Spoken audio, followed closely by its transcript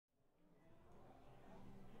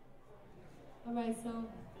Wright song.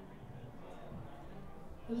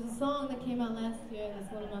 It was a song that came out last year.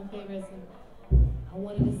 That's one of my favorites, and I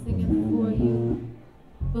wanted to sing it for you.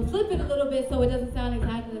 We'll flip it a little bit so it doesn't sound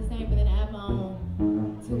exactly the same, but then add my own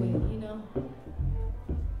to it, you know?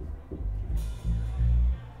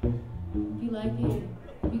 If you like it,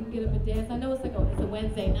 you can get up and dance. I know it's a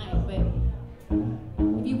Wednesday night, but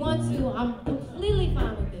if you want to, I'm completely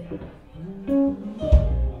fine with it.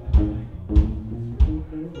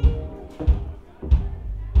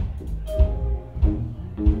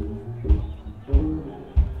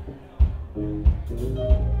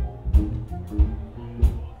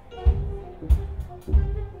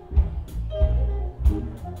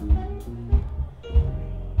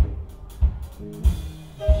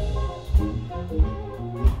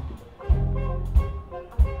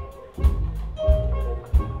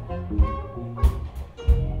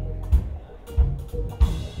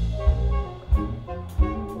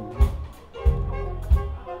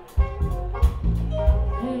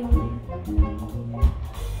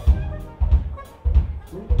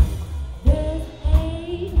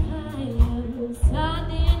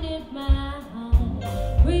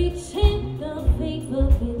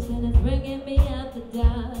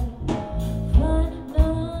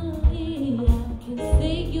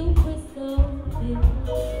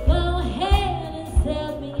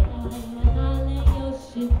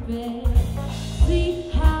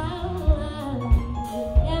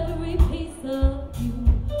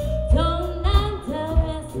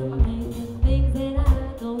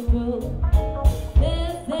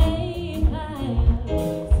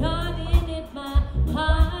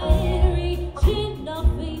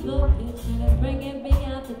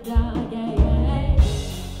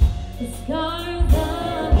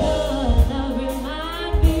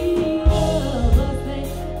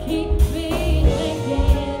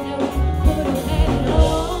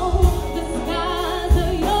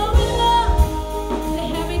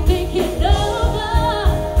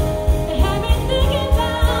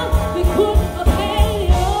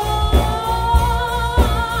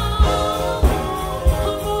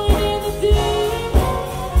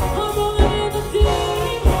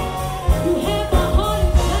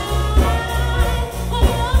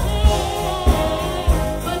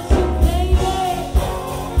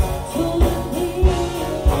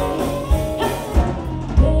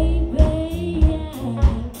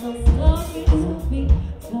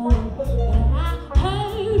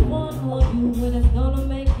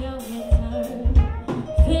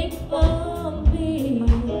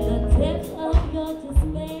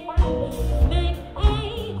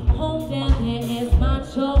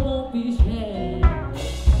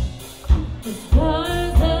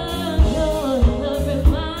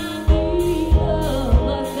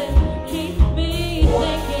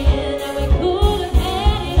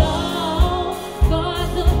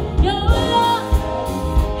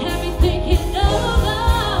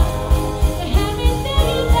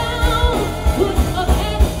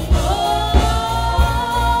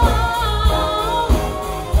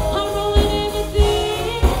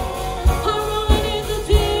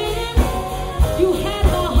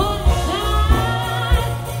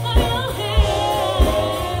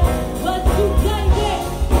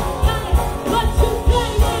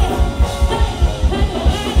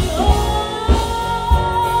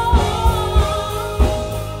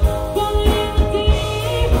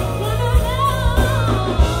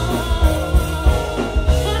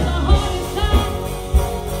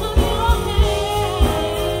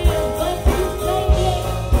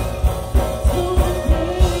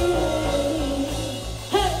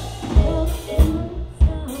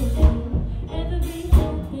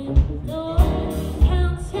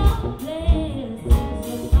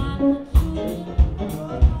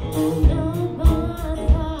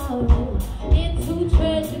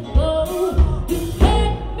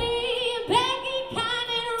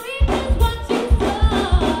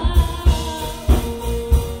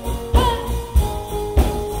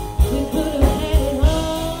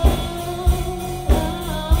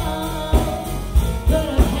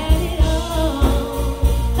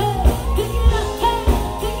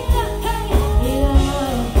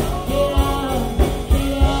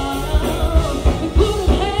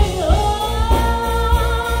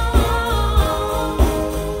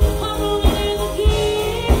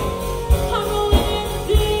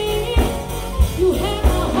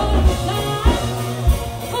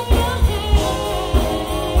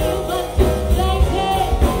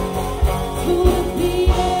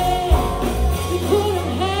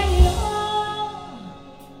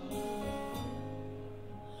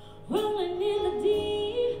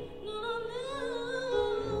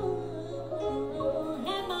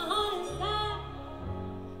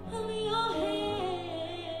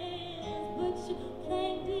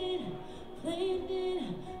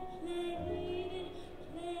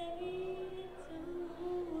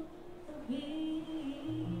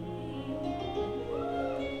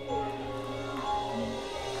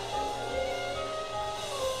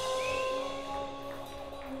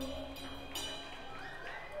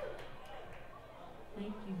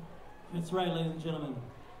 Thank you. Krys Wright, ladies and gentlemen.